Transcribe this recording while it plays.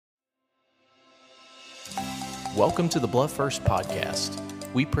Welcome to the Bluff First podcast.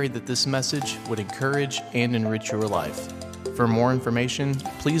 We pray that this message would encourage and enrich your life. For more information,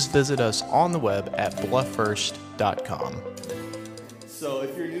 please visit us on the web at blufffirst.com. So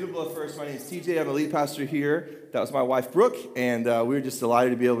if you're new to Bluff First, my name is TJ. I'm the lead pastor here. That was my wife, Brooke, and we're just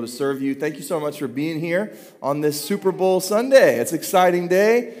delighted to be able to serve you. Thank you so much for being here on this Super Bowl Sunday. It's an exciting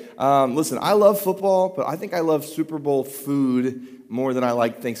day. Listen, I love football, but I think I love Super Bowl food more than I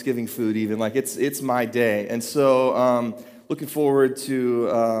like Thanksgiving food even. Like, it's my day. And so looking forward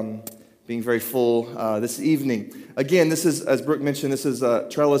to being very full this evening. Again, this is, as Brooke mentioned, this is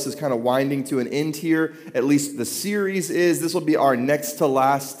Trellis is kind of winding to an end here. At least the series is. This will be our next to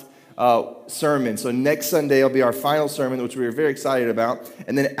last sermon. So next Sunday will be our final sermon, which we are very excited about.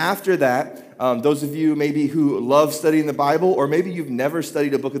 And then after that, those of you maybe who love studying the Bible, or maybe you've never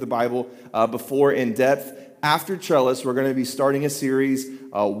studied a book of the Bible before in depth, after Trellis, we're going to be starting a series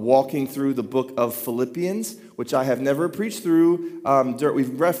walking through the book of Philippians, which I have never preached through.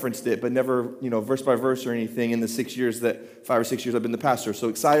 We've referenced it, but never, verse by verse or anything in the 5 or 6 years I've been the pastor. So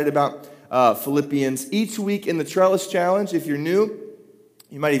excited about Philippians. Each week in the Trellis Challenge, if you're new,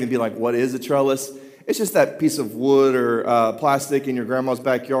 you might even be like, what is a trellis? It's just that piece of wood or plastic in your grandma's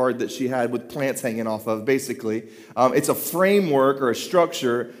backyard that she had with plants hanging off of, basically. It's a framework or a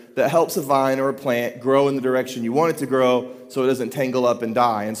structure that helps a vine or a plant grow in the direction you want it to grow so it doesn't tangle up and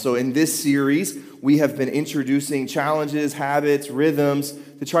die. And so in this series, we have been introducing challenges, habits, rhythms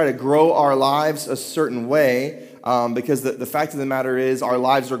to try to grow our lives a certain way. Because the fact of the matter is our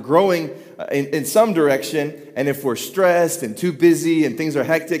lives are growing in some direction, and if we're stressed and too busy and things are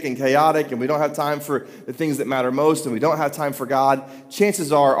hectic and chaotic and we don't have time for the things that matter most and we don't have time for God,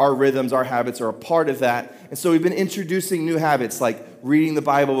 chances are our rhythms, our habits are a part of that. And so we've been introducing new habits like reading the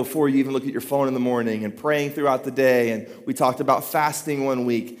Bible before you even look at your phone in the morning and praying throughout the day, and we talked about fasting one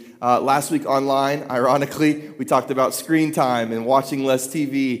week. Last week online, ironically, we talked about screen time and watching less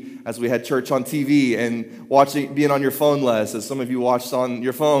TV as we had church on TV, and being on your phone less, as some of you watched on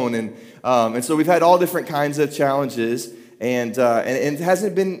your phone. And so we've had all different kinds of challenges, and it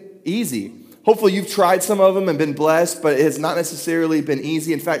hasn't been easy. Hopefully you've tried some of them and been blessed, but it has not necessarily been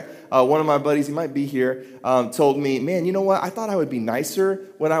easy. In fact, one of my buddies, he might be here, told me, man, you know what? I thought I would be nicer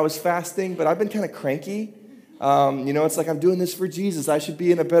when I was fasting, but I've been kind of cranky. It's like I'm doing this for Jesus. I should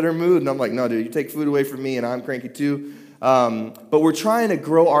be in a better mood. And I'm like, no, dude, you take food away from me and I'm cranky too. But we're trying to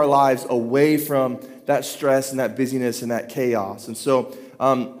grow our lives away from that stress and that busyness and that chaos. And so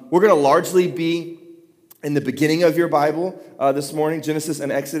we're going to largely be in the beginning of your Bible this morning, Genesis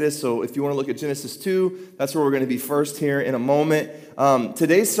and Exodus. So if you want to look at Genesis 2, that's where we're going to be first here in a moment.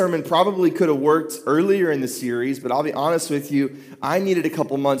 Today's sermon probably could have worked earlier in the series, but I'll be honest with you, I needed a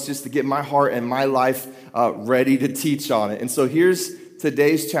couple months just to get my heart and my life ready to teach on it. And so here's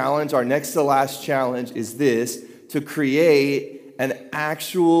today's challenge. Our next to last challenge is this: to create an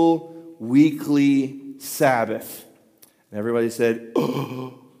actual weekly Sabbath. And everybody said,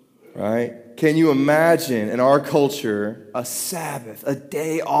 oh, right? Can you imagine in our culture a Sabbath, a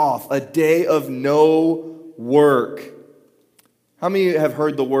day off, a day of no work? How many of you have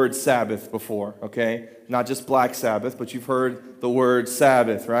heard the word Sabbath before, okay? Not just Black Sabbath, but you've heard the word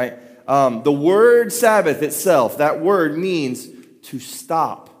Sabbath, right? The word Sabbath itself, that word means to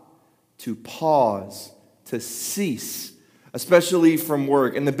stop, to pause, to cease, especially from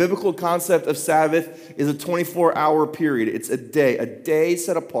work. And the biblical concept of Sabbath is a 24-hour period. It's a day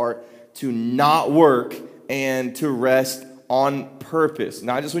set apart to not work and to rest on purpose.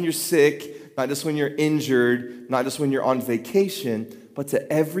 Not just when you're sick, not just when you're injured, not just when you're on vacation, but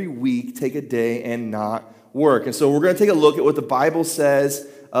to every week take a day and not work. And so we're going to take a look at what the Bible says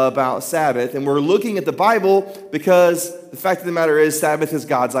about Sabbath. And we're looking at the Bible because the fact of the matter is Sabbath is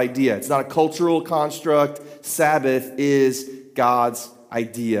God's idea. It's not a cultural construct. Sabbath is God's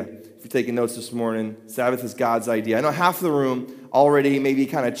idea. If you're taking notes this morning, Sabbath is God's idea. I know half of the room already maybe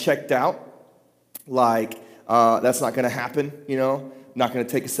kind of checked out, like that's not going to happen, not going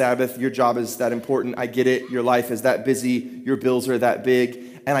to take a Sabbath. Your job is that important. I get it. Your life is that busy. Your bills are that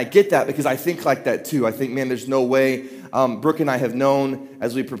big. And I get that because I think like that too. I think, man, there's no way. Brooke and I have known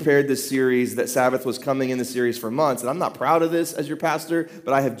as we prepared this series that Sabbath was coming in the series for months. And I'm not proud of this as your pastor,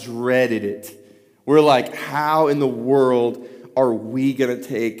 but I have dreaded it. We're like, how in the world are we going to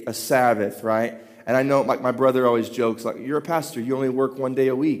take a Sabbath, right? And I know my brother always jokes, like, you're a pastor, you only work one day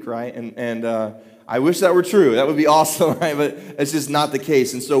a week, right? And I wish that were true. That would be awesome, right? But it's just not the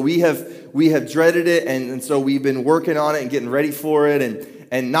case. And so we have dreaded it, and so we've been working on it and getting ready for it.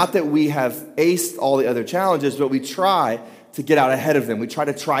 And not that we have aced all the other challenges, but we try to get out ahead of them. We try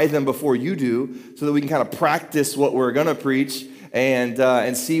to try them before you do so that we can kind of practice what we're going to preach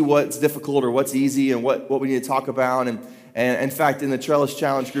and see what's difficult or what's easy and what we need to talk about. And in fact, in the Trellis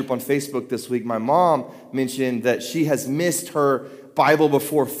Challenge group on Facebook this week, my mom mentioned that she has missed her Bible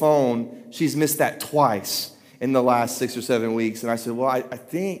before phone. She's missed that twice in the last 6 or 7 weeks. And I said, well,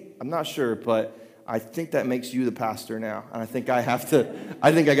 I'm not sure, but I think that makes you the pastor now. And I think I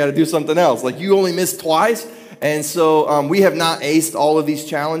got to do something else. Like, you only missed twice. And so we have not aced all of these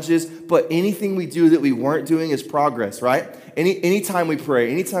challenges, but anything we do that we weren't doing is progress, right? Anytime we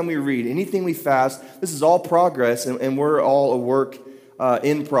pray, anytime we read, anything we fast, this is all progress, and we're all a work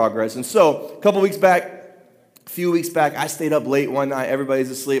in progress. And so a few weeks back, I stayed up late one night. Everybody's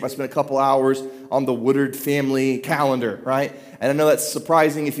asleep. I spent a couple hours on the Woodard family calendar, right? And I know that's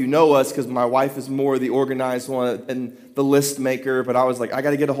surprising if you know us, because my wife is more the organized one and the list maker. But I was like, I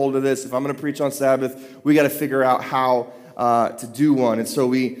got to get a hold of this. If I'm going to preach on Sabbath, we got to figure out how to do one. And so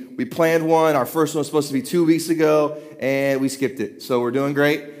we planned one. Our first one was supposed to be 2 weeks ago, and we skipped it. So we're doing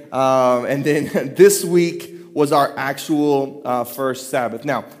great. And then this week was our actual first Sabbath.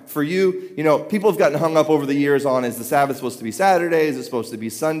 Now, for you, people have gotten hung up over the years on, is the Sabbath supposed to be Saturday? Is it supposed to be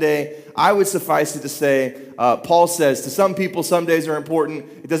Sunday? I would suffice it to say, Paul says, to some people, some days are important.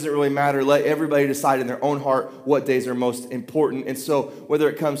 It doesn't really matter. Let everybody decide in their own heart what days are most important. And so whether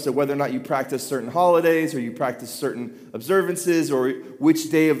it comes to whether or not you practice certain holidays or you practice certain observances or which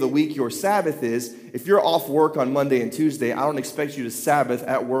day of the week your Sabbath is, if you're off work on Monday and Tuesday, I don't expect you to Sabbath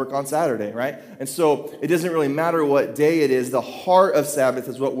at work on Saturday, right? And so it doesn't really matter what day it is. The heart of Sabbath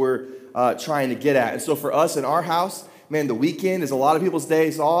is what we're trying to get at. And so for us in our house, man, the weekend is a lot of people's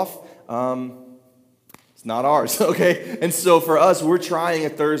days off. It's not ours, okay? And so for us, we're trying a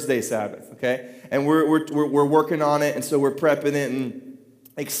Thursday Sabbath, okay? And we're working on it, and so we're prepping it and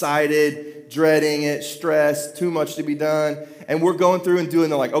excited, dreading it, stressed, too much to be done. And we're going through and doing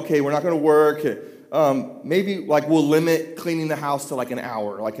the okay, we're not going to work. Maybe we'll limit cleaning the house to an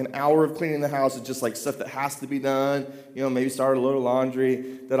hour. An hour of cleaning the house is just stuff that has to be done. Maybe start a load of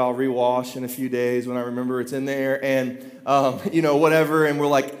laundry that I'll rewash in a few days when I remember it's in there. And, whatever. And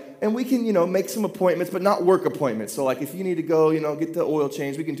we're and we can, make some appointments, but not work appointments. So if you need to go, get the oil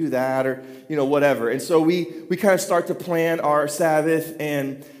change, we can do that or, whatever. And so we kind of start to plan our Sabbath.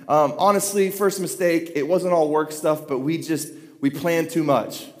 And honestly, first mistake, it wasn't all work stuff, but we planned too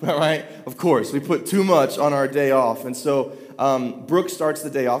much, all right? Of course, we put too much on our day off. And so Brooke starts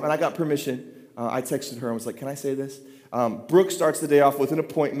the day off, and I got permission. I texted her and was like, can I say this? Brooke starts the day off with an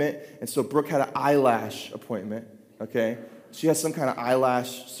appointment, and so Brooke had an eyelash appointment, okay? She has some kind of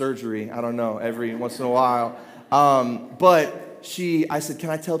eyelash surgery, I don't know, every once in a while. But I said, can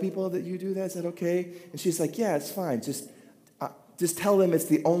I tell people that you do that? Is that okay? And she's like, yeah, it's fine. Just tell them it's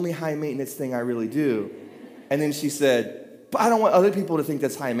the only high maintenance thing I really do. And then she said, but I don't want other people to think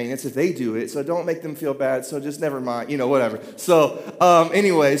that's high maintenance if they do it, so don't make them feel bad, so just never mind, whatever. So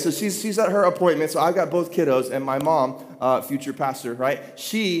anyway, so she's at her appointment, so I've got both kiddos, and my mom, future pastor, right?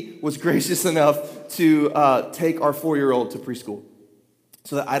 She was gracious enough to take our 4-year-old to preschool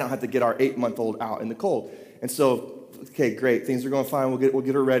so that I don't have to get our 8-month-old out in the cold. And so, okay, great, things are going fine, we'll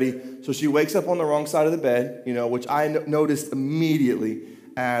get her ready. So she wakes up on the wrong side of the bed, which I noticed immediately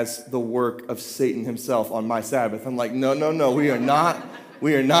as the work of Satan himself on my Sabbath. I'm like, no, we are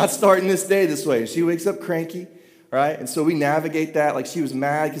not starting this day this way. She wakes up cranky, right? And so we navigate that. She was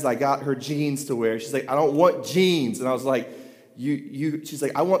mad because I got her jeans to wear. She's like, I don't want jeans. And I was like, she's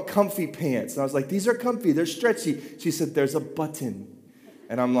like, I want comfy pants. And I was like, these are comfy, they're stretchy. She said, there's a button.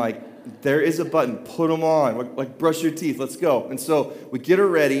 And I'm like, there is a button, put them on, brush your teeth, let's go. And so we get her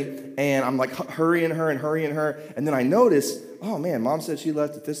ready, and I'm hurrying her. And then I notice, oh man, mom said she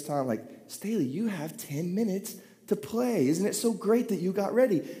left at this time. Staley, you have 10 minutes to play. Isn't it so great that you got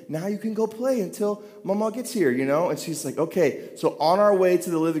ready? Now you can go play until mama gets here, And she's like, okay. So on our way to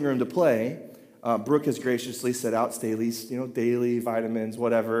the living room to play, Brooke has graciously set out Staley's, daily vitamins,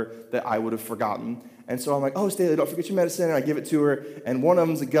 whatever, that I would have forgotten. And so I'm like, oh, Staley, don't forget your medicine. And I give it to her. And one of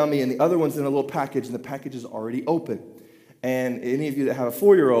them's a gummy, and the other one's in a little package, and the package is already open. And any of you that have a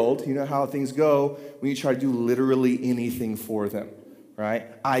 4-year-old, you know how things go when you try to do literally anything for them, right?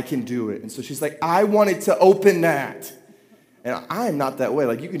 I can do it. And so she's like, I wanted to open that. And I'm not that way.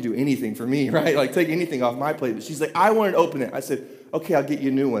 You can do anything for me, right? Take anything off my plate. But she's like, I wanted to open it. I said, okay, I'll get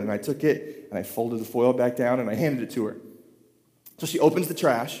you a new one. And I took it, and I folded the foil back down, and I handed it to her. So she opens the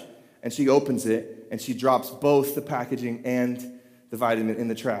trash, and she opens it, and she drops both the packaging and the vitamin in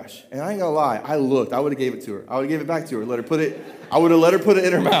the trash. And I ain't gonna lie, I looked. I would have gave it to her. I would have gave it back to her. I would have let her put it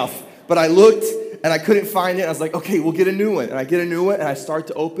in her mouth. But I looked, and I couldn't find it. I was like, okay, we'll get a new one. And I get a new one, and I start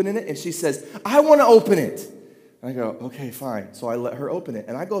to open it, and she says, I want to open it. And I go, okay, fine. So I let her open it.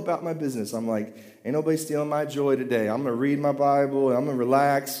 And I go about my business. I'm like, ain't nobody stealing my joy today. I'm going to read my Bible, and I'm going to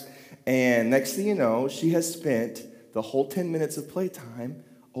relax. And next thing you know, she has spent the whole 10 minutes of playtime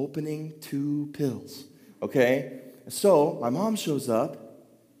opening 2 pills, okay? So my mom shows up,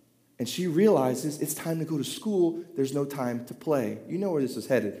 and she realizes it's time to go to school. There's no time to play. You know where this is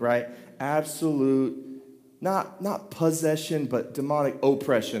headed, right? Absolute, not possession, but demonic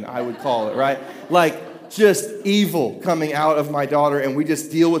oppression, I would call it, right? Like just evil coming out of my daughter, and we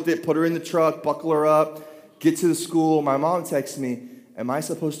just deal with it, put her in the truck, buckle her up, get to the school. My mom texts me, am I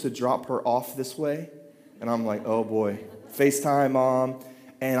supposed to drop her off this way? And I'm like, oh boy, FaceTime, Mom.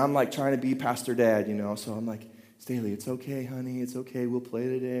 And I'm like trying to be Pastor Dad, you know, so I'm like, Staley, it's okay, honey, it's okay, we'll play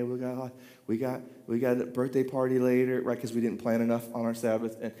today. We got a birthday party later, right, because we didn't plan enough on our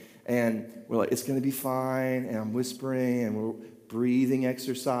Sabbath. And we're like, it's going to be fine, and I'm whispering, and we're breathing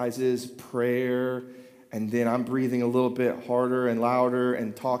exercises, prayer, and then I'm breathing a little bit harder and louder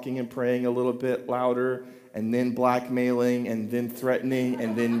and talking and praying a little bit louder, and then blackmailing, and then threatening,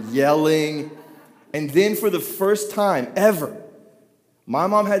 and then yelling. And then for the first time ever, my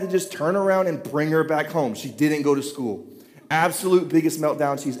mom had to just turn around and bring her back home. She didn't go to school. Absolute biggest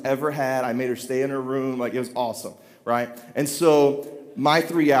meltdown she's ever had. I made her stay in her room. Like, it was awesome, right? And so my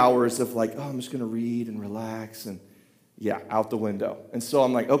 3 hours of like, oh, I'm just going to read and relax, and yeah, out the window. And so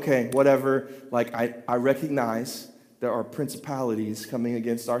I'm like, okay, whatever. Like, I recognize there are principalities coming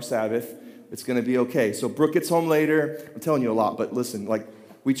against our Sabbath. It's going to be okay. So Brooke gets home later. I'm telling you a lot, but listen, like,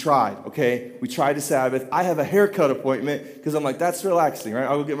 we tried, okay? We tried the Sabbath. I have a haircut appointment because I'm like, that's relaxing, right?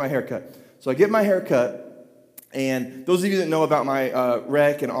 I'll go get my haircut. So I get my haircut, and those of you that know about my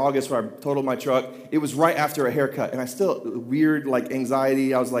wreck in August where I totaled my truck, it was right after a haircut, and I still, weird, like,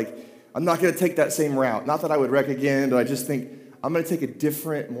 anxiety. I was like, I'm not going to take that same route. Not that I would wreck again, but I just think I'm going to take a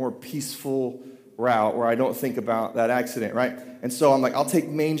different, more peaceful route where I don't think about that accident, right? And so I'm like, I'll take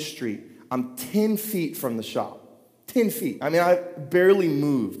Main Street. I'm 10 feet from the shop. 10 feet. I mean, I barely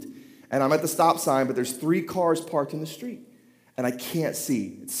moved. And I'm at the stop sign, but there's 3 cars parked in the street. And I can't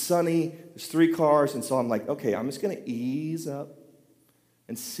see. It's sunny. There's 3 cars. And so I'm like, okay, I'm just going to ease up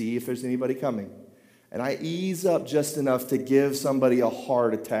and see if there's anybody coming. And I ease up just enough to give somebody a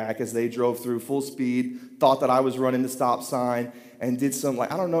heart attack as they drove through full speed, thought that I was running the stop sign, and did some,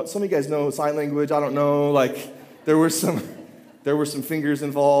 like, I don't know, some of you guys know sign language. I don't know, like, there were some fingers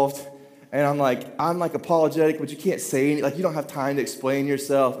involved. And I'm like apologetic, but you can't say anything. Like, you don't have time to explain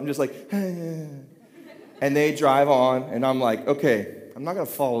yourself. I'm just like, and they drive on, and I'm like, okay, I'm not going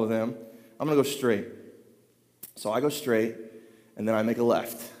to follow them. I'm going to go straight. So I go straight, and then I make a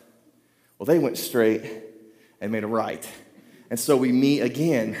left. Well, they went straight and made a right. And so we meet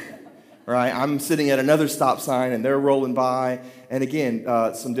again, right? I'm sitting at another stop sign, and they're rolling by. And again,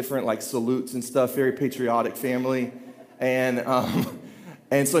 some different, like, salutes and stuff, very patriotic family.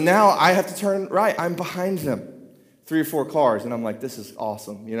 And so now I have to turn right. I'm behind them, 3 or 4 cars, and I'm like, this is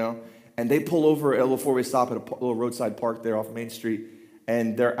awesome, you know? And they pull over at a little 4-way stop at a little roadside park there off Main Street,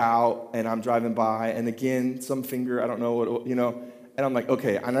 and they're out, and I'm driving by, and again, some finger, I don't know what, you know, and I'm like,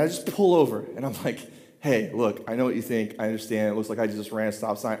 okay, and I just pull over, and I'm like, hey, look, I know what you think. I understand. It looks like I just ran a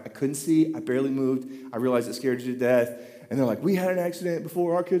stop sign. I couldn't see. I barely moved. I realized it scared you to death. And they're like, we had an accident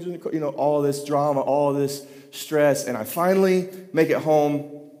before, our kids were in the car, you know, all this drama, all this stress. And I finally make it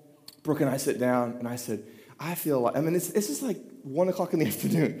home. Brooke and I sit down, and I said, I feel like, I mean, it's just like 1 o'clock in the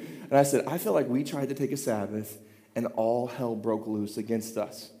afternoon. And I said, I feel like we tried to take a Sabbath, and all hell broke loose against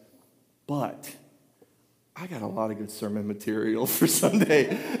us. But I got a lot of good sermon material for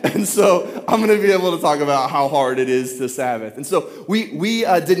Sunday. And so I'm going to be able to talk about how hard it is to Sabbath. And so we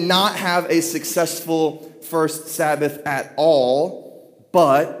did not have a successful first Sabbath at all,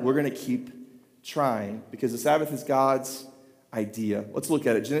 but we're going to keep trying because the Sabbath is God's idea. Let's look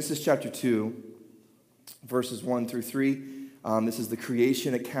at it. Genesis chapter 2, verses 1 through 3. This is the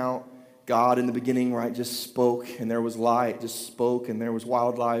creation account. God in the beginning, right, just spoke, and there was light, just spoke, and there was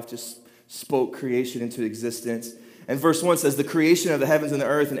wildlife, just spoke creation into existence. And verse 1 says, the creation of the heavens and the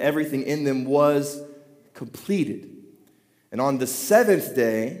earth and everything in them was completed. And on the 7th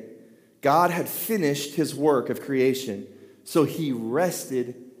day, God had finished his work of creation, so he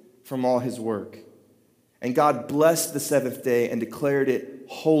rested from all his work. And God blessed the 7th day and declared it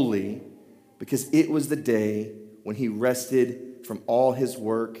holy because it was the day when he rested from all his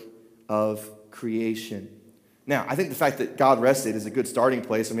work of creation. Now, I think the fact that God rested is a good starting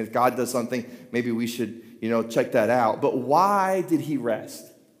place. I mean, if God does something, maybe we should, check that out. But why did he rest?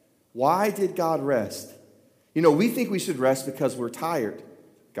 Why did God rest? We think we should rest because we're tired.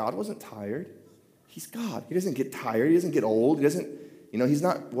 God wasn't tired. He's God. He doesn't get tired. He doesn't get old. He doesn't, he's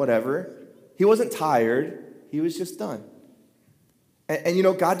not whatever. He wasn't tired. He was just done. And you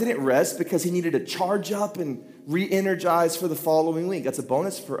know, God didn't rest because he needed to charge up and re-energize for the following week. That's a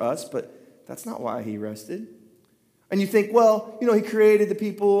bonus for us, but that's not why he rested. And you think, well, you know, he created the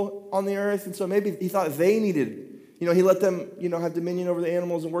people on the earth, and so maybe he thought they needed, you know, he let them, you know, have dominion over the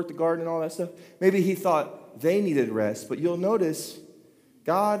animals and work the garden and all that stuff. Maybe he thought they needed rest, but you'll notice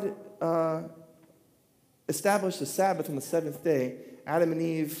God established a Sabbath on the seventh day. Adam and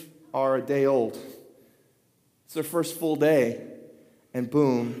Eve are a day old. It's their first full day, and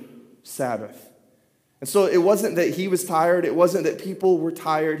boom, Sabbath. And so it wasn't that he was tired. It wasn't that people were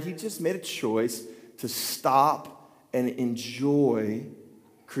tired. He just made a choice to stop and enjoy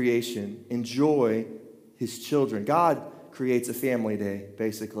creation, enjoy his children. God creates a family day,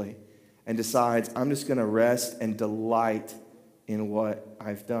 basically, and decides, I'm just going to rest and delight in what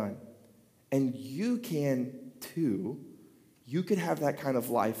I've done. And you can too. You could have that kind of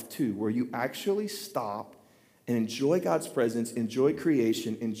life too, where you actually stop and enjoy God's presence, enjoy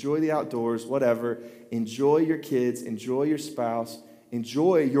creation, enjoy the outdoors, whatever. Enjoy your kids, enjoy your spouse,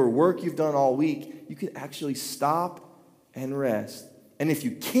 enjoy your work you've done all week. You can actually stop and rest. And if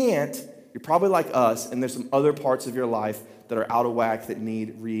you can't, you're probably like us, and there's some other parts of your life that are out of whack that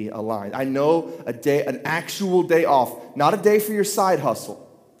need realigned. I know an actual day off, not a day for your side hustle.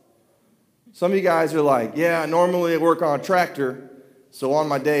 Some of you guys are like, yeah, normally I work on a tractor, so on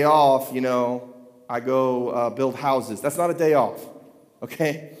my day off, you know, I go build houses. That's not a day off,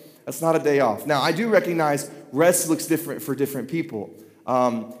 okay? That's not a day off. Now, I do recognize rest looks different for different people.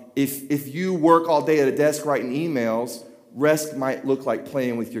 If you work all day at a desk writing emails, rest might look like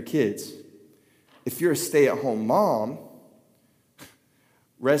playing with your kids. If you're a stay-at-home mom,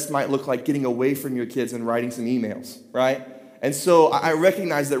 rest might look like getting away from your kids and writing some emails, right? And so I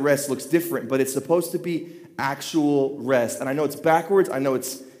recognize that rest looks different, but it's supposed to be actual rest. And I know it's backwards. I know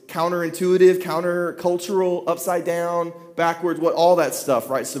it's counterintuitive, countercultural, upside down, backwards, all that stuff,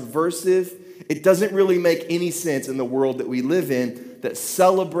 right? Subversive. It doesn't really make any sense in the world that we live in that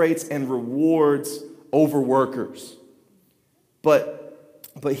celebrates and rewards overworkers. But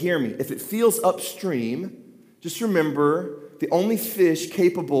hear me. If it feels upstream, just remember the only fish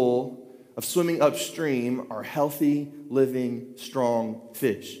capable of swimming upstream are healthy, living, strong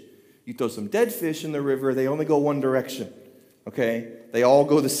fish. You throw some dead fish in the river, they only go one direction, okay? They all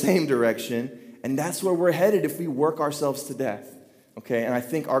go the same direction, and that's where we're headed if we work ourselves to death, okay? And I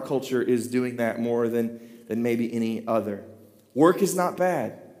think our culture is doing that more than maybe any other. Work is not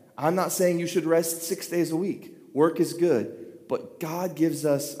bad. I'm not saying you should rest 6 days a week. Work is good. But God gives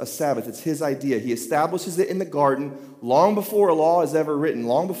us a Sabbath. It's his idea. He establishes it in the garden long before a law is ever written,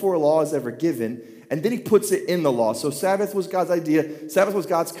 long before a law is ever given, and then he puts it in the law. So Sabbath was God's idea. Sabbath was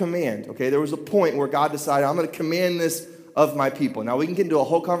God's command, okay? There was a point where God decided, I'm going to command this of my people. Now, we can get into a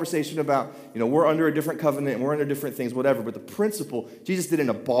whole conversation about, you know, we're under a different covenant and we're under different things, whatever, but the principle, Jesus didn't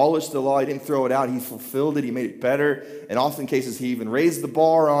abolish the law. He didn't throw it out. He fulfilled it. He made it better. In often cases, he even raised the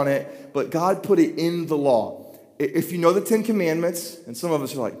bar on it, but God put it in the law. If you know the Ten Commandments, and some of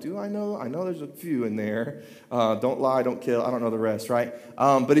us are like, do I know? I know there's a few in there. Don't lie, don't kill. I don't know the rest, right?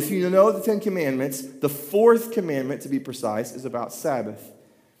 But if you know the Ten Commandments, the fourth commandment, to be precise, is about Sabbath.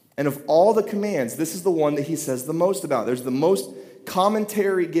 And of all the commands, this is the one that he says the most about. There's the most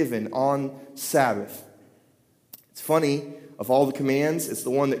commentary given on Sabbath. It's funny, of all the commands, it's the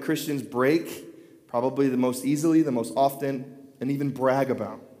one that Christians break probably the most easily, the most often, and even brag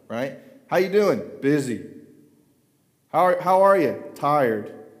about, right? How you doing? Busy. How are you?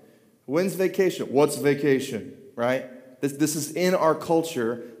 Tired. When's vacation? What's vacation, right? This is in our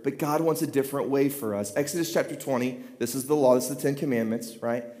culture, but God wants a different way for us. Exodus chapter 20, this is the law, this is the Ten Commandments,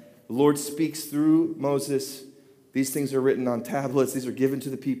 right? The Lord speaks through Moses. These things are written on tablets. These are given to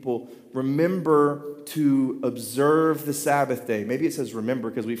the people. Remember to observe the Sabbath day. Maybe it says remember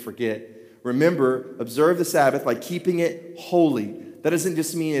because we forget. Remember, observe the Sabbath by keeping it holy. That doesn't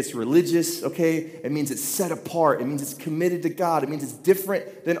just mean it's religious, okay? It means it's set apart. It means it's committed to God. It means it's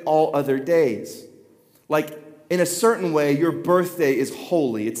different than all other days. Like, in a certain way, your birthday is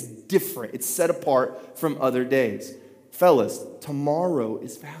holy. It's different. It's set apart from other days. Fellas, tomorrow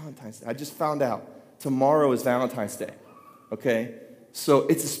is Valentine's Day. I just found out. Tomorrow is Valentine's Day, okay? So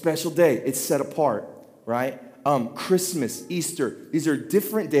it's a special day. It's set apart, right? Christmas, Easter, these are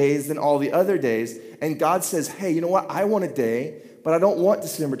different days than all the other days. And God says, hey, you know what? I want a day, but I don't want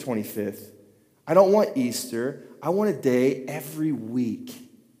December 25th. I don't want Easter. I want a day every week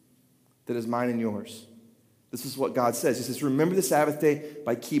that is mine and yours. This is what God says. He says, remember the Sabbath day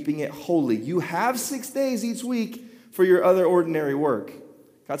by keeping it holy. You have 6 days each week for your other ordinary work.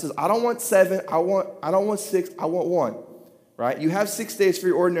 God says, I don't want 7. I don't want 6. I want 1. right? You have 6 days for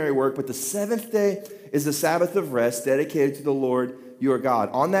your ordinary work, but the seventh day is the Sabbath of rest dedicated to the Lord your God.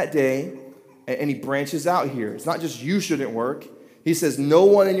 On that day, and he branches out here. It's not just you shouldn't work. He says no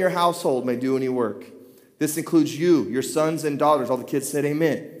one in your household may do any work. This includes you, your sons and daughters. All the kids said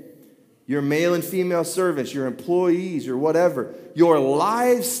amen. Your male and female servants, your employees, your whatever. Your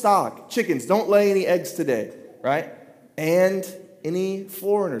livestock, chickens, don't lay any eggs today, right? And any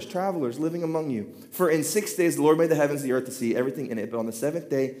foreigners, travelers living among you. For in 6 days the Lord made the heavens, the earth, the sea, everything in it. But on the seventh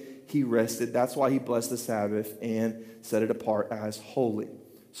day he rested. That's why he blessed the Sabbath and set it apart as holy.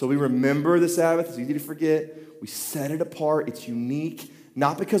 So we remember the Sabbath. It's easy to forget. We set it apart. It's unique.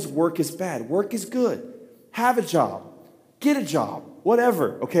 Not because work is bad. Work is good. Have a job. Get a job.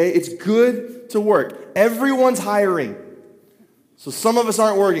 Whatever, okay? It's good to work. Everyone's hiring. So some of us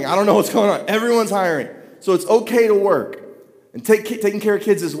aren't working. I don't know what's going on. Everyone's hiring. So it's okay to work. And taking care of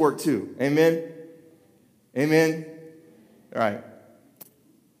kids is work too. Amen? Amen? All right.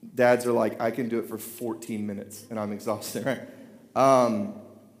 Dads are like, I can do it for 14 minutes, and I'm exhausted, right?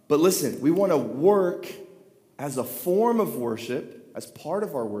 But listen, we want to work as a form of worship, as part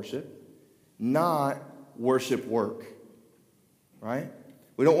of our worship, not worship work, right?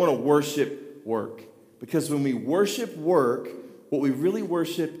 We don't want to worship work, because when we worship work, what we really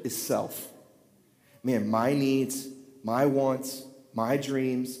worship is self. Man, my needs, my wants, my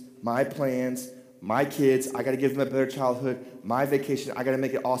dreams, my plans, my kids, I got to give them a better childhood. My vacation, I got to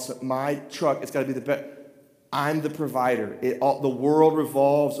make it awesome. My truck, it's got to be the best. I'm the provider. The world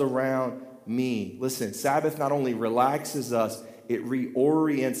revolves around me. Listen, Sabbath not only relaxes us, it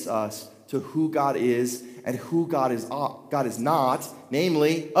reorients us to who God is and who God is not,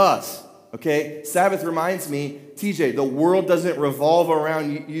 namely us. Okay? Sabbath reminds me, TJ, the world doesn't revolve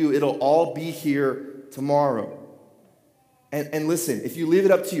around you. It'll all be here tomorrow. And listen, if you leave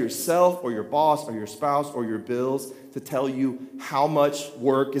it up to yourself or your boss or your spouse or your bills to tell you how much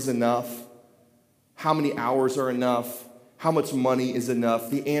work is enough, how many hours are enough, how much money is enough,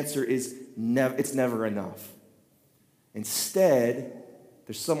 the answer is it's never enough. Instead,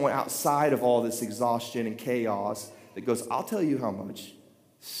 there's someone outside of all this exhaustion and chaos that goes, I'll tell you how much.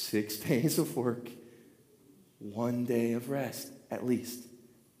 6 days of work, 1 day of rest, at least.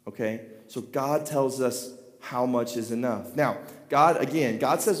 Okay? So God tells us how much is enough. Now,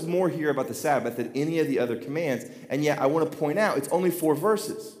 God says more here about the Sabbath than any of the other commands, and yet I want to point out it's only 4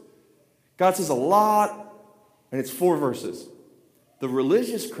 verses. God says a lot, and it's 4 verses. The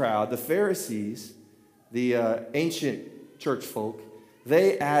religious crowd, the Pharisees, the ancient church folk,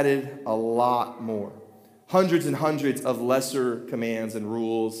 they added a lot more. Hundreds and hundreds of lesser commands and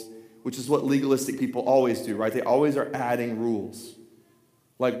rules, which is what legalistic people always do, right? They always are adding rules.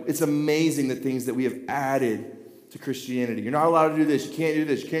 Like, it's amazing the things that we have added to Christianity. You're not allowed to do this. You can't do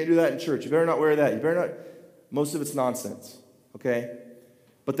this. You can't do that in church. You better not wear that. You better not. Most of it's nonsense, okay?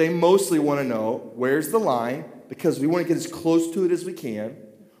 But they mostly want to know, where's the line? Because we want to get as close to it as we can.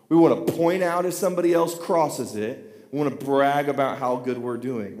 We want to point out if somebody else crosses it. We want to brag about how good we're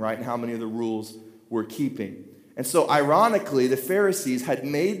doing, right? And how many of the rules we're keeping. And so, ironically, the Pharisees had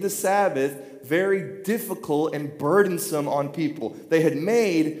made the Sabbath very difficult and burdensome on people. They had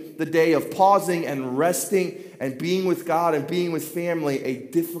made the day of pausing and resting and being with God and being with family a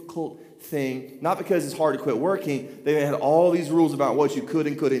difficult thing. Not because it's hard to quit working. They had all these rules about what you could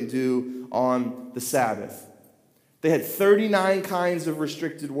and couldn't do on the Sabbath. They had 39 kinds of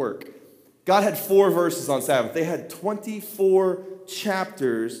restricted work. God had 4 verses on Sabbath. They had 24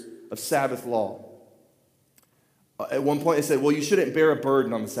 chapters of Sabbath law. At one point, they said, well, you shouldn't bear a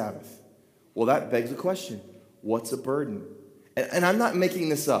burden on the Sabbath. Well, that begs the question, what's a burden? And I'm not making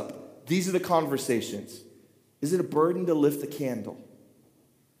this up. These are the conversations. Is it a burden to lift a candle?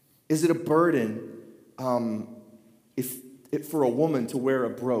 Is it a burden if for a woman to wear a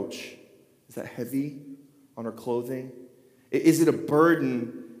brooch? Is that heavy on her clothing? Is it a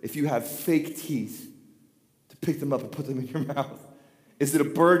burden if you have fake teeth to pick them up and put them in your mouth? Is it a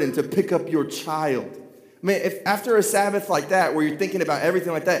burden to pick up your child? I mean, if after a Sabbath like that, where you're thinking about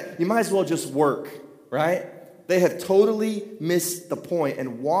everything like that, you might as well just work, right? They have totally missed the point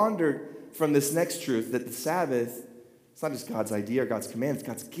and wandered from this next truth that the Sabbath, it's not just God's idea or God's command, it's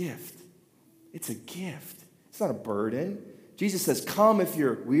God's gift. It's a gift. It's not a burden. Jesus says, come if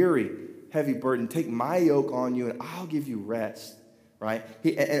you're weary, heavy burden, take my yoke on you and I'll give you rest, right?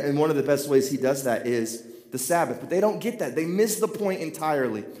 And one of the best ways he does that is the Sabbath. But they don't get that. They miss the point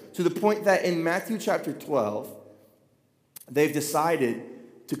entirely, to the point that in Matthew chapter 12, they've decided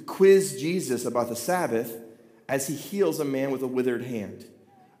to quiz Jesus about the Sabbath as he heals a man with a withered hand.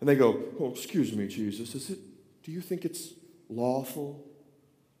 And they go, oh, excuse me, Jesus, do you think it's lawful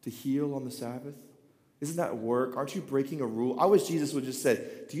to heal on the Sabbath? Isn't that work? Aren't you breaking a rule? I wish Jesus would just say,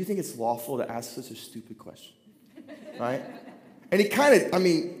 do you think it's lawful to ask such a stupid question? Right? And he kind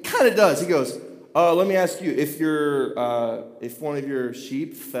of does. He goes, let me ask you, if one of your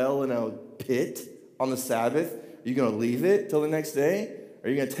sheep fell in a pit on the Sabbath, are you going to leave it till the next day? Or are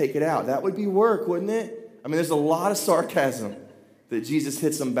you going to take it out? That would be work, wouldn't it? I mean, there's a lot of sarcasm that Jesus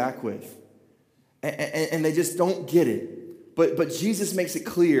hits them back with. And they just don't get it. But Jesus makes it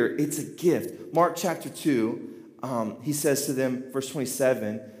clear it's a gift. Mark chapter 2, he says to them, verse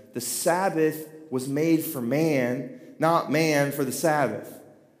 27, the Sabbath was made for man, not man for the Sabbath.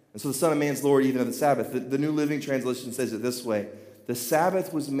 And so the Son of Man's Lord even of the Sabbath. The New Living Translation says it this way. The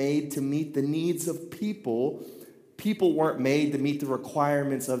Sabbath was made to meet the needs of people. People weren't made to meet the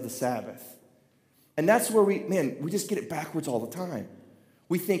requirements of the Sabbath. And that's where we just get it backwards all the time.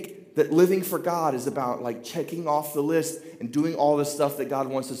 We think that living for God is about like checking off the list and doing all the stuff that God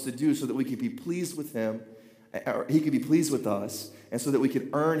wants us to do so that we can be pleased with him, or he could be pleased with us, and so that we could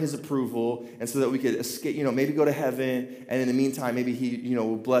earn his approval, and so that we could escape, maybe go to heaven, and in the meantime, maybe he,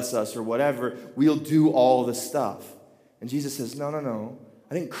 will bless us or whatever. We'll do all the stuff. And Jesus says, no.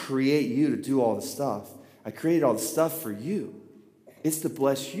 I didn't create you to do all the stuff. I created all the stuff for you. It's to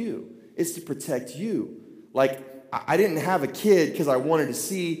bless you. It's to protect you. Like, I didn't have a kid because I wanted to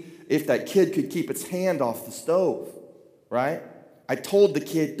see if that kid could keep its hand off the stove, right? I told the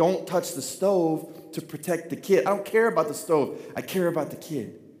kid, don't touch the stove to protect the kid. I don't care about the stove. I care about the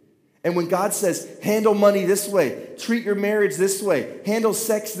kid. And when God says, handle money this way, treat your marriage this way, handle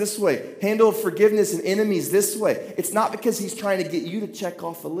sex this way, handle forgiveness and enemies this way, it's not because he's trying to get you to check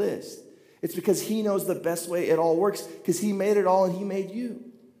off a list. It's because he knows the best way it all works because he made it all and he made you,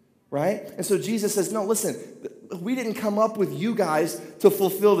 right? And so Jesus says, no, listen, we didn't come up with you guys to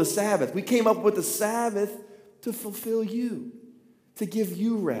fulfill the Sabbath. We came up with the Sabbath to fulfill you, to give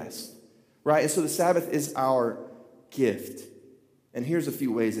you rest, right? And so the Sabbath is our gift. And here's a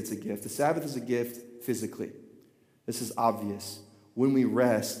few ways it's a gift. The Sabbath is a gift physically. This is obvious. When we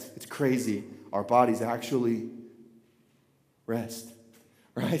rest, it's crazy. Our bodies actually rest,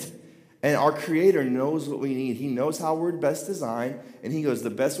 right? And our Creator knows what we need. He knows how we're best designed. And he goes, the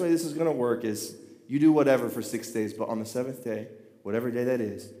best way this is going to work is you do whatever for 6 days, but on the seventh day, whatever day that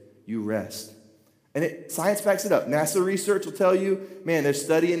is, you rest. And science backs it up. NASA research will tell you, man, they're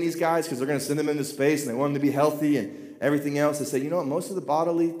studying these guys because they're going to send them into space and they want them to be healthy and everything else. They say, you know what, most of the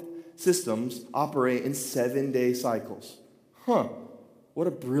bodily systems operate in 7-day cycles. What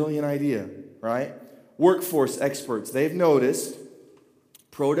a brilliant idea, right? Workforce experts, they've noticed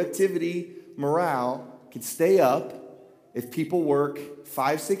productivity, morale can stay up if people work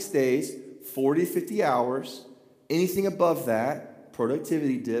 5-6 days, 40-50 hours. Anything above that,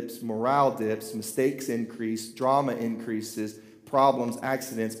 productivity dips, morale dips, mistakes increase, drama increases, problems,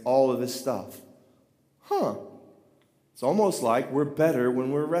 accidents, all of this stuff. It's almost like we're better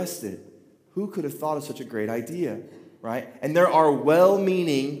when we're rested. Who could have thought of such a great idea, right? And there are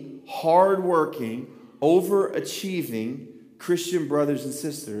well-meaning, hard-working, overachieving Christian brothers and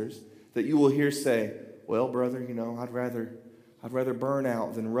sisters that you will hear say, well, brother, I'd rather burn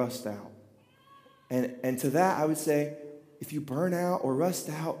out than rust out. And to that, I would say, if you burn out or rust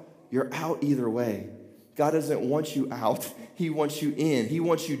out, you're out either way. God doesn't want you out. He wants you in. He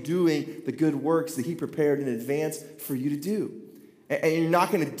wants you doing the good works that he prepared in advance for you to do. And you're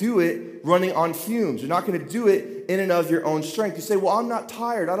not going to do it running on fumes. You're not going to do it in and of your own strength. You say, well, I'm not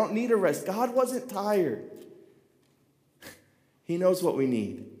tired. I don't need a rest. God wasn't tired. He knows what we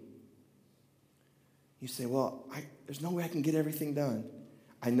need. You say, well, there's no way I can get everything done.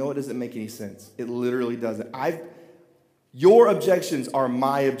 I know it doesn't make any sense. It literally doesn't. Your objections are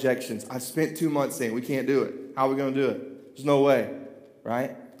my objections. I've spent 2 months saying we can't do it. How are we going to do it? There's no way,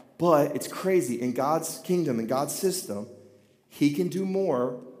 right? But it's crazy. In God's kingdom, in God's system, he can do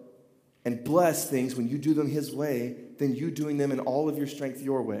more and bless things when you do them his way than you doing them in all of your strength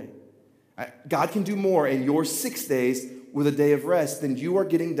your way. God can do more in your 6 days with a day of rest than you are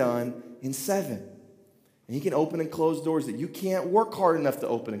getting done in 7. And he can open and close doors that you can't work hard enough to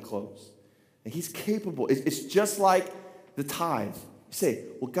open and close. And he's capable. It's just like the tithe. You say,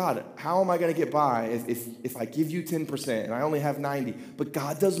 well, God, how am I going to get by if I give you 10% and I only have 90? But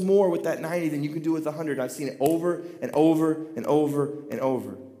God does more with that 90 than you can do with 100. I've seen it over and over and over and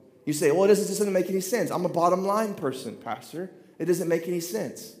over. You say, well, this doesn't make any sense. I'm a bottom line person, Pastor. It doesn't make any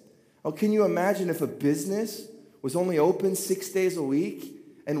sense. Oh, can you imagine if a business was only open 6 days a week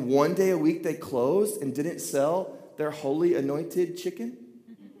and 1 day a week they closed and didn't sell their holy anointed chicken?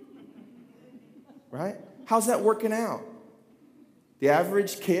 Right? How's that working out? The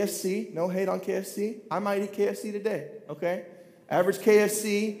average KFC, no hate on KFC. I might eat KFC today, okay? Average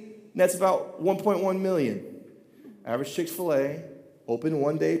KFC That's about 1.1 million. Average Chick-fil-A, open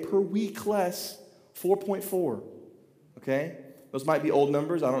 1 day per week less, 4.4. Okay? Those might be old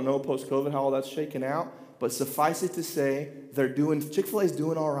numbers. I don't know post-COVID how all that's shaken out. But suffice it to say, Chick-fil-A is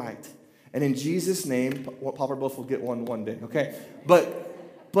doing all right. And in Jesus' name, Papa Bluff will get one day, okay?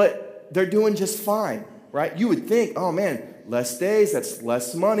 But they're doing just fine, right? You would think, oh man, less days, that's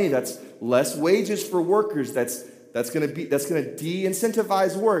less money, that's less wages for workers, that's going to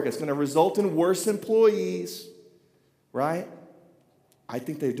de-incentivize work, it's going to result in worse employees, right? I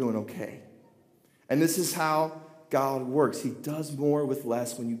think they're doing okay. And this is how God works. He does more with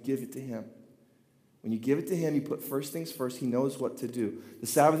less when you give it to him. When you give it to him, you put first things first. He knows what to do. The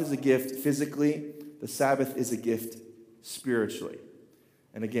Sabbath is a gift physically. The Sabbath is a gift spiritually.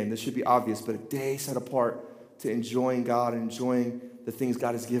 And again, this should be obvious, but a day set apart to enjoying God and enjoying the things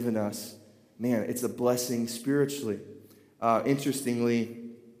God has given us. Man, it's a blessing spiritually. Interestingly,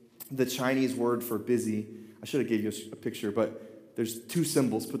 the Chinese word for busy, I should have gave you a picture, but there's two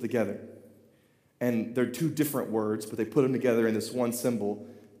symbols put together. And they're two different words, but they put them together in this one symbol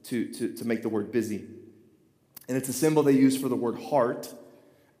to make the word busy. And it's a symbol they use for the word heart,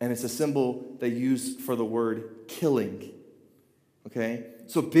 and it's a symbol they use for the word killing. Okay?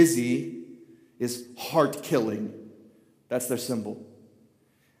 So busy is heart killing. That's their symbol.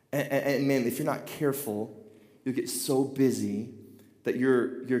 And man, if you're not careful, you'll get so busy that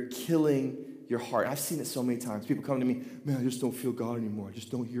you're killing your heart. I've seen it so many times. People come to me, man, I just don't feel God anymore. I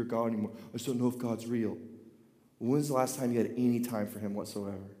just don't hear God anymore. I just don't know if God's real. When was the last time you had any time for him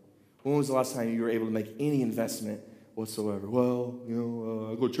whatsoever? When was the last time you were able to make any investment whatsoever? Well,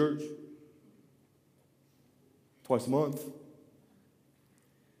 I go to church twice a month.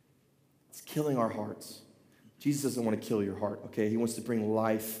 It's killing our hearts. Jesus doesn't want to kill your heart, okay? He wants to bring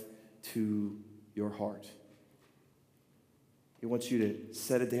life to your heart. He wants you to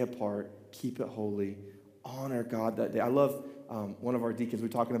set a day apart, keep it holy, honor God that day. I love one of our deacons. We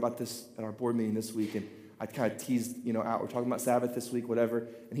were talking about this at our board meeting this week, and I kind of teased, out. We're talking about Sabbath this week, whatever.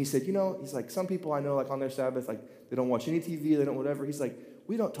 And he said, he's like, some people I know, like on their Sabbath, like they don't watch any TV, they don't whatever. He's like,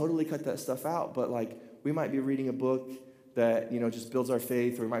 we don't totally cut that stuff out, but like we might be reading a book that, just builds our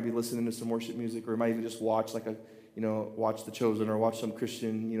faith, or we might be listening to some worship music, or we might even just watch watch The Chosen, or watch some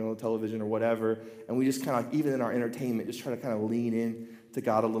Christian, television or whatever. And we just kind of, even in our entertainment, just try to kind of lean in to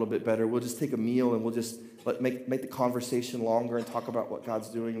God a little bit better. We'll just take a meal and we'll just make the conversation longer and talk about what God's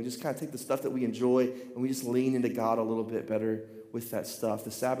doing. And just kind of take the stuff that we enjoy and we just lean into God a little bit better with that stuff.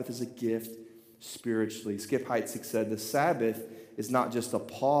 The Sabbath is a gift spiritually. Skip Heitzig said, the Sabbath is not just a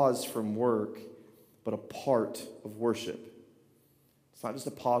pause from work, but a part of worship. It's not just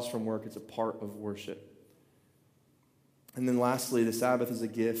a pause from work, it's a part of worship. And then lastly, the Sabbath is a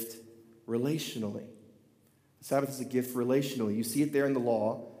gift relationally. The Sabbath is a gift relationally. You see it there in the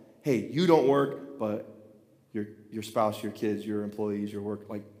law. Hey, you don't work, but your spouse, your kids, your employees, your work,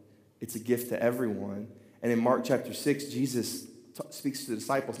 it's a gift to everyone. And in Mark chapter 6, Jesus speaks to the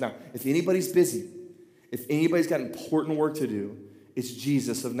disciples. Now, if anybody's busy, if anybody's got important work to do, it's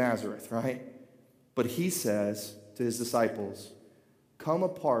Jesus of Nazareth, right? But he says to his disciples, come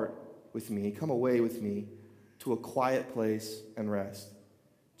away with me to a quiet place and rest.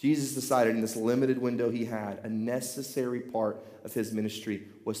 Jesus decided in this limited window he had, a necessary part of his ministry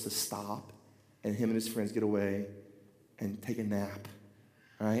was to stop and him and his friends get away and take a nap,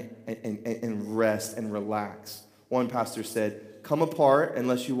 right? And rest and relax. One pastor said, come apart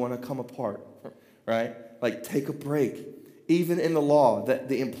unless you want to come apart, right? Like take a break. Even in the law, that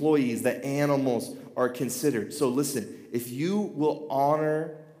the employees, the animals are considered. So listen, if you will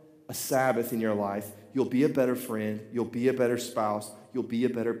honor a Sabbath in your life, you'll be a better friend, you'll be a better spouse, you'll be a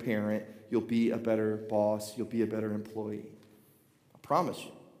better parent, you'll be a better boss, you'll be a better employee. I promise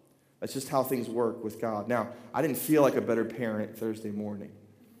you. That's just how things work with God. Now, I didn't feel like a better parent Thursday morning.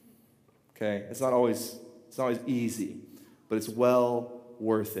 Okay? It's not always easy, but it's well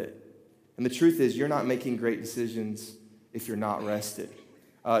worth it. And the truth is, you're not making great decisions if you're not rested.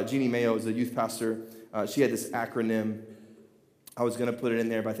 Jeannie Mayo is a youth pastor. She had this acronym. I was going to put it in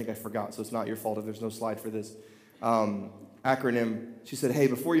there, but I think I forgot, so it's not your fault if there's no slide for this. Acronym, she said, hey,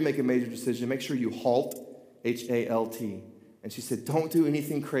 before you make a major decision, make sure you HALT, H-A-L-T. And she said, don't do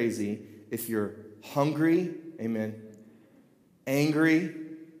anything crazy if you're hungry, amen, angry,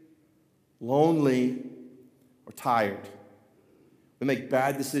 lonely, or tired. We make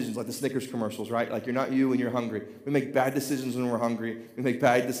bad decisions like the Snickers commercials, right? Like you're not you when you're hungry. We make bad decisions when we're hungry. We make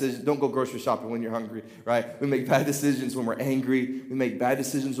bad decisions. Don't go grocery shopping when you're hungry, right? We make bad decisions when we're angry. We make bad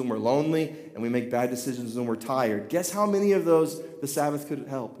decisions when we're lonely. And we make bad decisions when we're tired. Guess how many of those the Sabbath could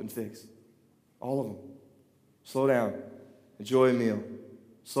help and fix? All of them. Slow down. Enjoy a meal.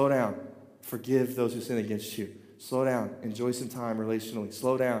 Slow down. Forgive those who sin against you. Slow down. Enjoy some time relationally.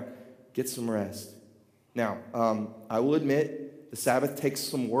 Slow down. Get some rest. Now, I will admit, the Sabbath takes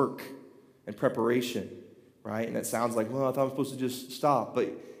some work and preparation, right? And it sounds like, well, I thought I was supposed to just stop.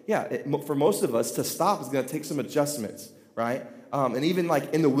 But yeah, for most of us, to stop is going to take some adjustments, right? And even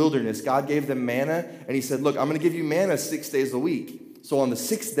like in the wilderness, God gave them manna, and he said, look, I'm going to give you manna 6 days a week. So on the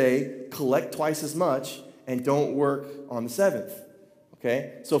 6th day, collect twice as much and don't work on the 7th.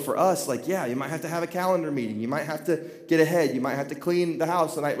 Okay? So for us, like, yeah, you might have to have a calendar meeting. You might have to get ahead. You might have to clean the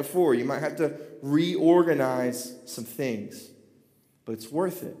house the night before. You might have to reorganize some things. But it's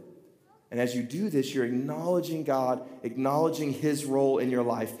worth it. And as you do this, you're acknowledging God, acknowledging his role in your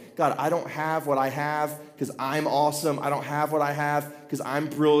life. God, I don't have what I have because I'm awesome. I don't have what I have because I'm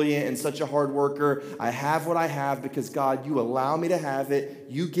brilliant and such a hard worker. I have what I have because, God, you allow me to have it.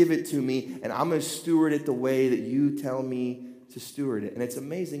 You give it to me, and I'm going to steward it the way that you tell me to steward it. And it's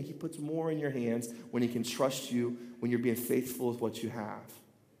amazing. He puts more in your hands when he can trust you, when you're being faithful with what you have.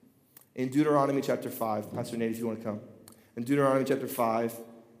 In Deuteronomy chapter 5, Pastor Nate, if you want to come. In Deuteronomy chapter 5,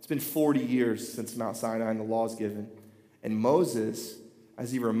 it's been 40 years since Mount Sinai and the law is given. And Moses,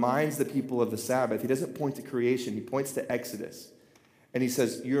 as he reminds the people of the Sabbath, he doesn't point to creation, he points to Exodus. And he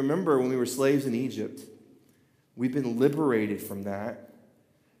says, you remember when we were slaves in Egypt? We've been liberated from that.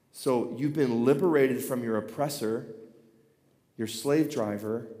 So you've been liberated from your oppressor, your slave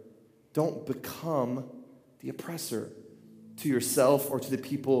driver. Don't become the oppressor to yourself or to the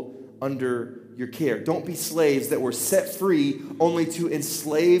people under your care. Don't be slaves that were set free only to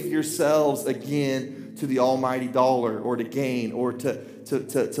enslave yourselves again to the almighty dollar or to gain or to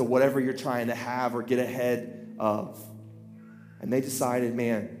whatever you're trying to have or get ahead of. And they decided,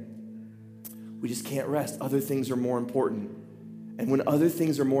 man, we just can't rest. Other things are more important. And when other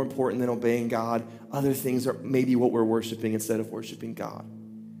things are more important than obeying God, other things are maybe what we're worshiping instead of worshiping God.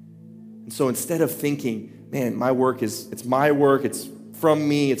 And so instead of thinking, man, it's my work, it's from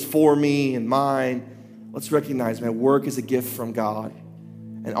me, it's for me and mine, let's recognize, man, work is a gift from God.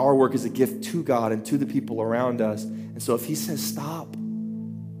 And our work is a gift to God and to the people around us. And so if he says stop,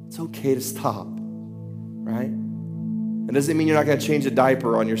 it's okay to stop, right? It doesn't mean you're not going to change a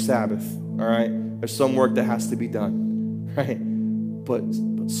diaper on your Sabbath, all right? There's some work that has to be done, right? But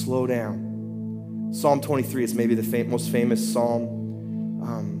slow down. Psalm 23 is maybe the most famous psalm.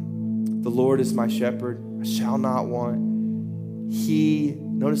 The Lord is my shepherd, I shall not want. He,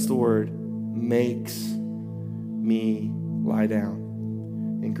 notice the word, makes me lie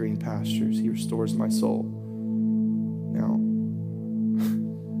down in green pastures. He restores my soul. Now,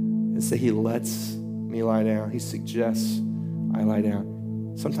 and say he lets me lie down. He suggests I lie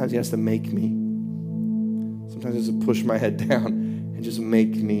down. Sometimes he has to make me. Sometimes he has to push my head down and just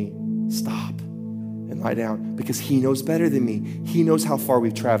make me stop and lie down because he knows better than me. He knows how far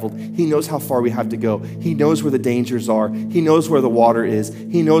we've traveled. He knows how far we have to go. He knows where the dangers are. He knows where the water is.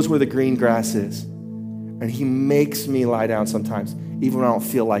 He knows where the green grass is. And he makes me lie down sometimes, even when I don't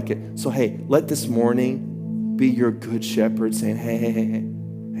feel like it. So, hey, let this morning be your good shepherd saying, hey,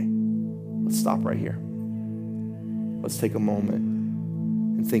 let's stop right here. Let's take a moment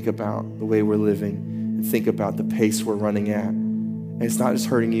and think about the way we're living and think about the pace we're running at. And it's not just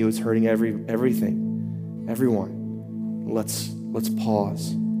hurting you, it's hurting everything. Everyone, let's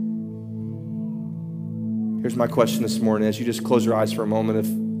pause. Here's my question this morning as you just close your eyes for a moment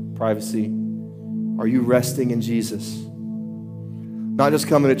of privacy. Are you resting in Jesus? Not just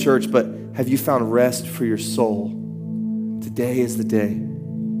coming to church, but have you found rest for your soul? Today is the day.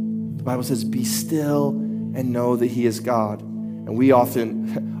 The Bible says, be still and know that he is God. And we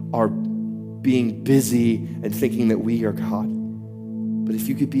often are being busy and thinking that we are God. But if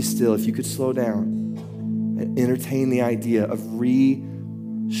you could be still, if you could slow down, and entertain the idea of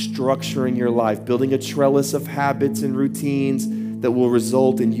restructuring your life, building a trellis of habits and routines that will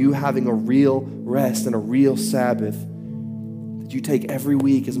result in you having a real rest and a real Sabbath that you take every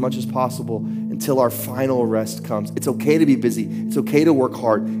week as much as possible until our final rest comes. It's okay to be busy. It's okay to work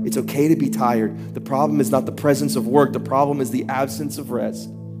hard. It's okay to be tired. The problem is not the presence of work. The problem is the absence of rest.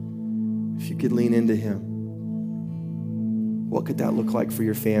 If you could lean into him, what could that look like for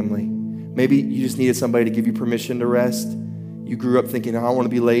your family? Maybe you just needed somebody to give you permission to rest. You grew up thinking, I don't want to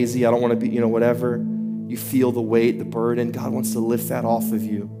be lazy. I don't want to be, whatever. You feel the weight, the burden. God wants to lift that off of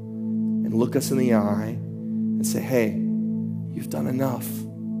you and look us in the eye and say, hey, you've done enough.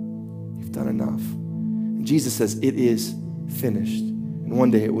 You've done enough. And Jesus says, it is finished. And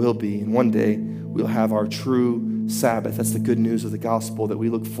one day it will be. And one day we'll have our true Sabbath. That's the good news of the gospel that we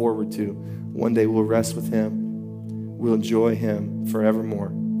look forward to. One day we'll rest with him. We'll enjoy him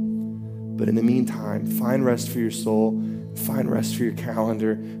forevermore. But in the meantime, find rest for your soul. Find rest for your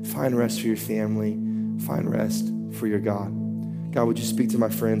calendar. Find rest for your family. Find rest for your God. God, would you speak to my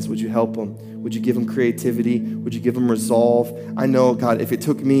friends? Would you help them? Would you give them creativity? Would you give them resolve? I know, God, if it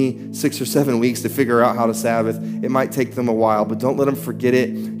took me 6 or 7 weeks to figure out how to Sabbath, it might take them a while, but don't let them forget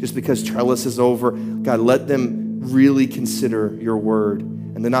it just because Trellis is over. God, let them really consider your word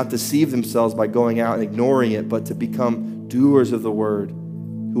and to not deceive themselves by going out and ignoring it, but to become doers of the word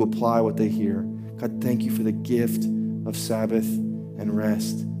who apply what they hear. God, thank you for the gift of Sabbath and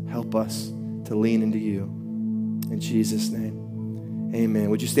rest. Help us to lean into you. In Jesus' name. Amen.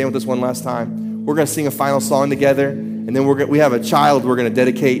 Would you stand with us one last time? We're going to sing a final song together, and then we have a child we're going to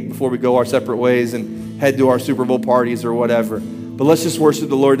dedicate before we go our separate ways and head to our Super Bowl parties or whatever. But let's just worship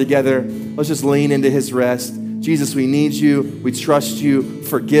the Lord together. Let's just lean into his rest. Jesus, we need you. We trust you.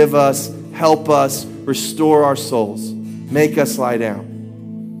 Forgive us. Help us. Restore our souls. Make us lie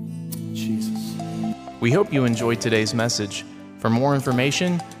down. Jesus. We hope you enjoyed today's message. For more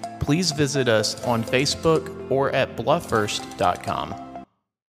information, please visit us on Facebook or at blufffirst.com.